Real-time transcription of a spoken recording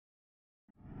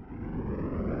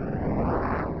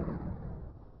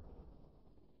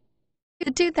The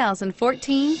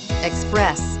 2014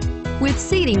 Express. With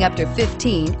seating up to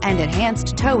 15 and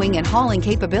enhanced towing and hauling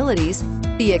capabilities,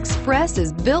 the Express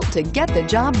is built to get the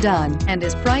job done and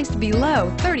is priced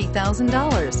below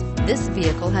 $30,000. This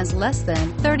vehicle has less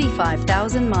than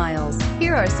 35,000 miles.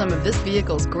 Here are some of this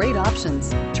vehicle's great options: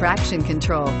 traction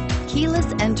control, keyless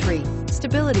entry,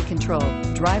 stability control,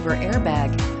 driver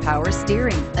airbag, power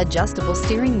steering, adjustable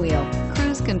steering wheel,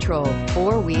 cruise control,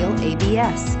 four-wheel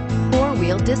ABS,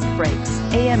 four-wheel disc brakes,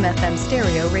 AM/FM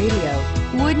stereo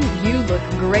radio. Wouldn't you look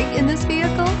great in this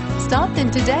vehicle? Stop in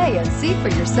today and see for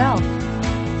yourself.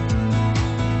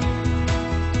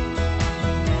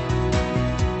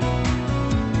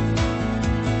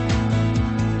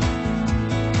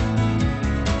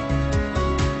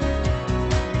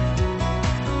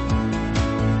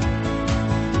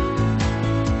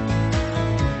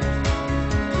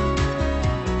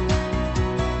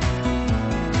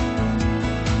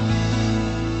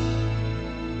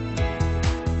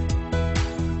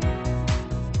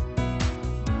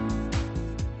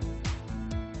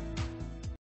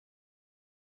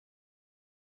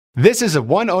 This is a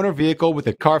one-owner vehicle with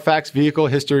a Carfax Vehicle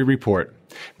History Report.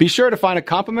 Be sure to find a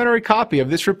complimentary copy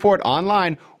of this report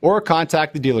online or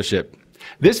contact the dealership.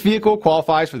 This vehicle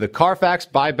qualifies for the Carfax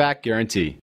Buyback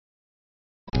Guarantee.